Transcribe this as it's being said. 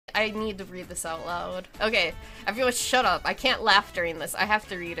I need to read this out loud. Okay, everyone shut up. I can't laugh during this. I have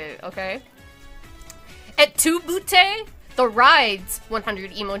to read it, okay? At Tubute, the ride's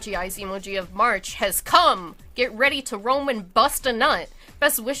 100 emoji eyes emoji of March has come. Get ready to roam and bust a nut.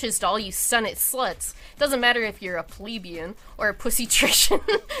 Best wishes to all you Senate sluts. Doesn't matter if you're a plebeian or a pussytrician,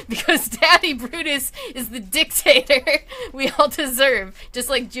 because Daddy Brutus is the dictator we all deserve. Just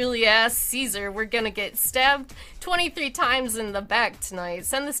like Julius Caesar, we're gonna get stabbed 23 times in the back tonight.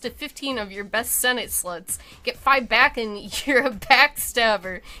 Send this to 15 of your best Senate sluts. Get 5 back and you're a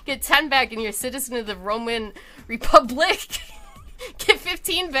backstabber. Get 10 back and you're a citizen of the Roman Republic. Get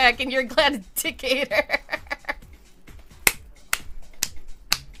 15 back and you're a gladiator.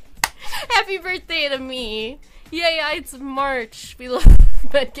 Happy birthday to me! Yay, it's March. We love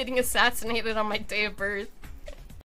getting assassinated on my day of birth.